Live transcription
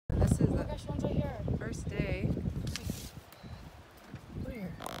gosh, one's right here. First day.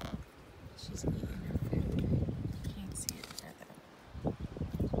 Where? She's eating her food. Can't see it further.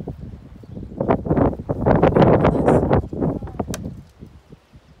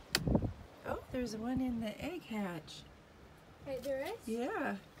 Oh, there's one in the egg hatch. Wait, there is? Yeah.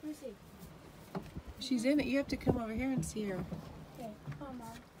 Let me see. She's in it. You have to come over here and see her. Okay. Oh, Mom.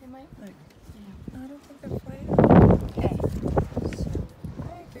 They might. Look. Yeah. I don't think they're flying. Okay.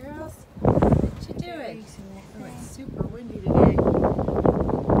 Hi, girls. What you doing? Oh, it's super windy today.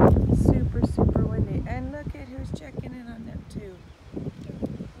 Super, super windy. And look at who's checking in on them, too.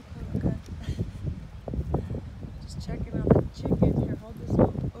 Okay. Just checking on the chicken. Here, hold this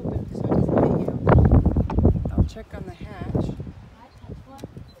open so it doesn't hit you. I'll check on the hatch.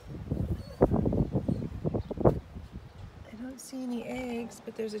 I don't see any eggs,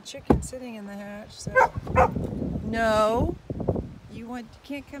 but there's a chicken sitting in the hatch, so... No! You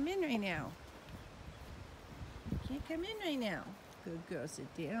can't come in right now. You can't come in right now. Good girl, sit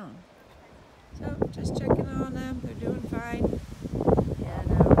down. So, just checking on them. They're doing fine.